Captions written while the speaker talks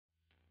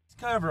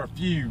Cover a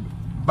few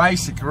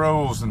basic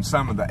rules and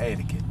some of the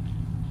etiquette.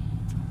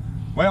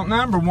 Well,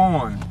 number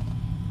one,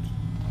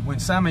 when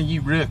some of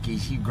you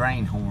rookies, you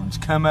greenhorns,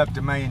 come up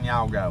to me and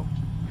y'all go,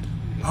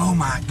 "Oh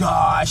my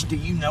gosh, do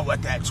you know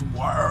what that's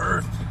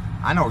worth?"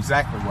 I know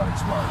exactly what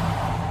it's worth.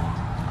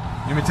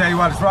 Let me tell you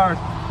what it's worth.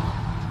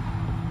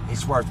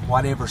 It's worth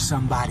whatever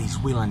somebody's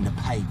willing to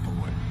pay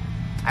for it.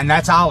 And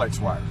that's all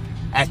it's worth.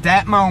 At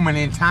that moment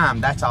in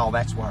time, that's all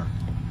that's worth.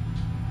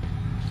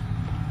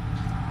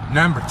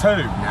 Number two,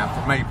 now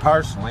for me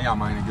personally, I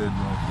mean a good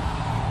rule.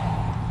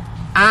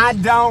 I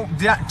don't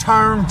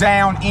turn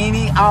down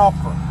any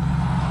offer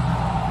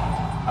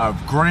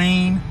of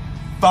green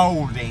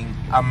folding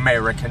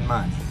American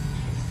money.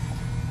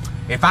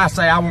 If I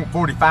say I want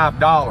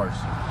 $45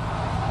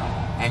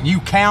 and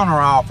you counter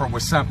offer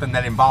with something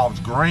that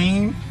involves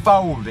green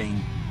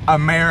folding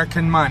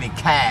American money,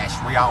 cash,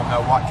 we all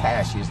know what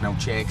cash is, no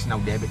checks, no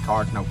debit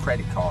cards, no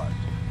credit cards.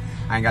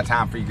 I ain't got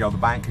time for you to go to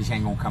the bank because you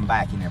ain't gonna come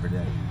back, you never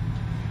do.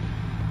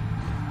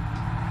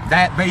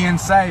 That being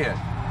said,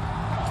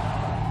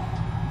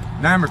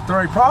 number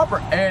three, proper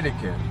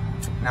etiquette.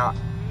 Now,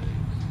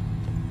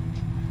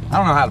 I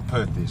don't know how to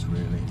put this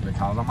really,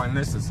 because I mean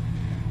this is,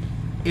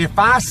 if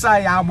I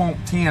say I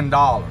want $10,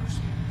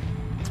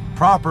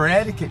 proper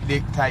etiquette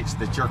dictates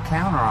that your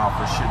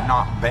counteroffer should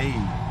not be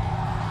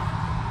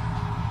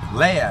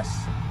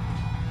less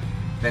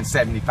than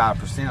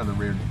 75% of the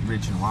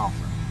original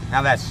offer.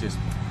 Now that's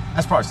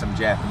probably some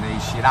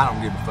Japanese shit. I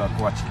don't give a fuck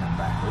what you come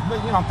back with.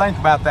 But you know, think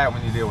about that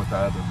when you deal with the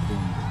other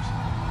vendors.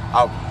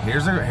 Oh,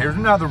 here's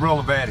another rule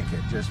of etiquette.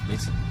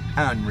 It's an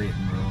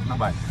unwritten rule.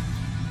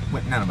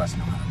 None of us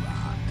know how to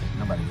write.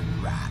 Nobody really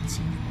writes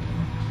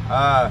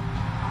anymore.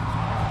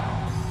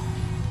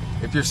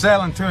 If you're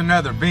selling to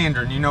another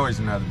vendor and you know he's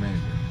another vendor,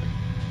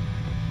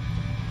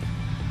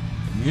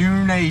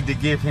 you need to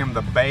give him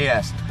the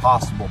best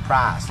possible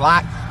price.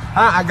 Like,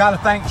 I gotta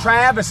thank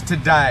Travis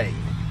today.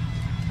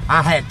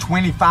 I had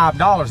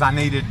 $25. I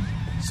needed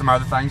some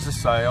other things to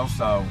sell,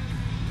 so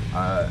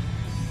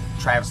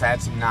Travis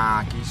had some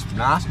Nikes,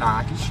 nice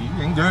Nikes, shoes,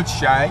 in good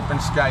shape, and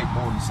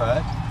skateboard and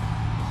such.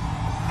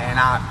 And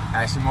I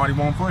asked him what he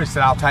wanted for it. He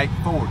said, "I'll take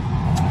 40.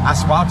 I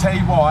said, "Well, I'll tell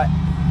you what,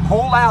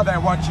 pull out there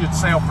what you'd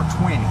sell for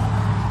 20.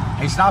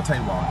 He said, "I'll tell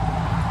you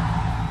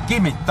what,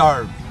 give me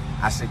 30.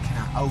 I said, "Can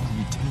I owe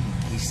you 10?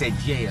 He said,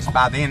 "Yes."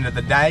 By the end of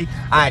the day,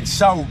 I had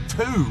sold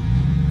 2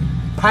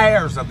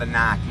 pairs of the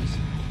Nikes.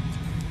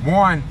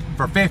 One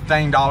for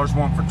 $15,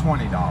 one for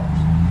 $20.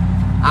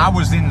 I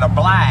was in the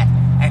black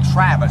and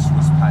Travis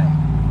was paid.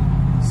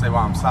 See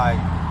what I'm saying?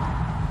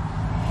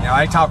 You know,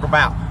 they talk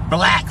about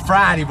Black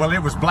Friday. Well,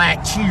 it was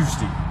Black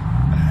Tuesday.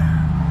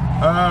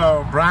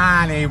 Oh,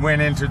 Bryony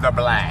went into the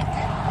black.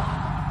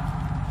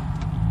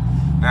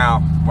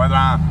 Now, whether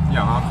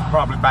I'm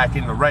probably back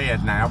in the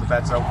red now, but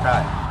that's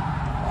okay.